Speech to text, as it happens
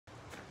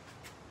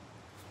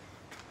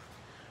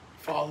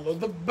Follow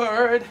the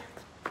bird.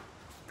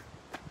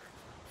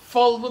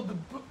 Follow the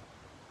bird.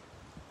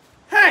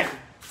 Hey!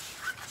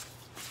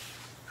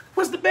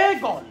 Where's the bear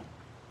gone?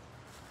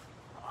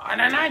 I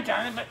don't know,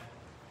 Johnny,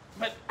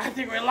 but I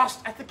think we're lost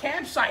at the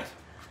campsite.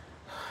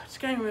 It's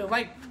getting real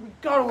late. We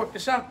gotta work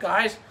this out,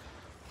 guys.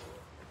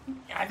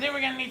 I think we're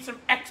gonna need some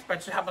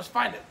experts to help us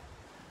find it.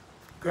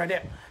 Good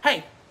idea.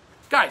 Hey,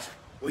 guys,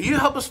 will you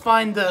help us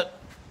find the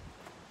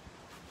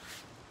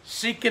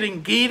secret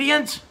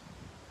ingredient?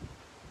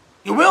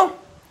 You will?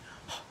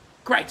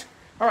 Great.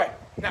 All right,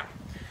 now,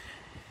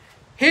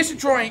 here's a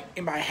drawing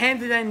in my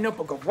handy-dandy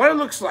notebook of what it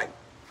looks like.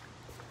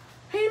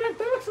 Hey, that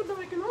looks something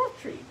like an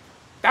olive tree.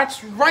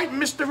 That's right,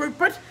 Mr.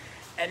 Rupert.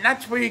 And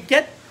that's where you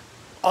get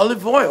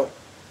olive oil.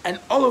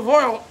 And olive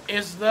oil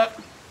is the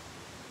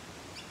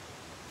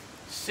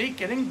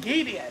secret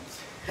ingredient.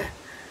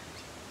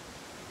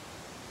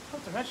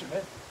 Not to mention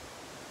it,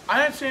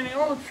 I don't see any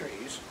olive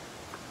trees.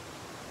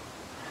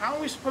 How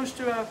are we supposed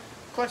to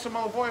collect some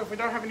olive oil if we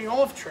don't have any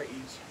olive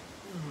trees?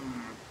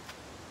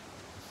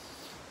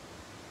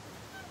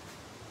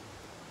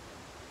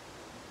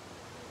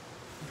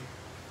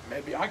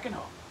 Maybe I can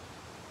help.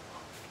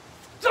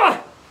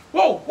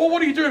 Whoa,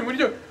 what are you doing? What are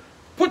you doing?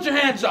 Put your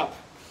hands up.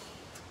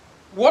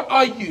 What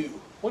are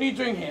you? What are you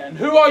doing here? And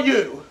who are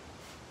you?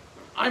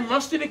 I'm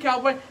Rusty the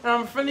Cowboy, and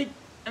I'm a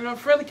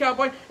friendly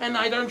cowboy, and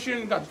I don't shoot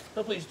in guns.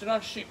 So please, do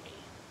not shoot me.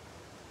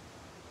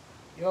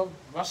 You're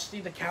Rusty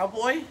the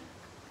Cowboy?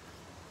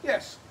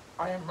 Yes,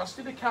 I am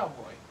Rusty the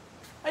Cowboy.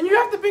 And you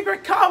have the big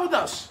red car with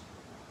us.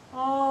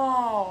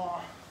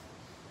 Oh.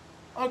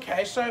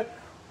 Okay, so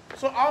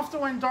after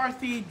when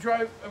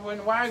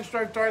Wags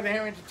drove Dorothy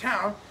here into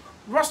town,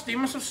 Rusty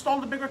must have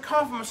stolen the bigger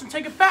car from us and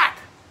take it back.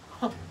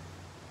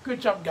 Good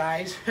job,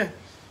 guys. Hey,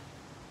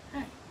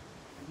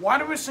 why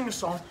don't we sing a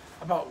song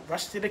about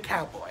Rusty the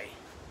Cowboy?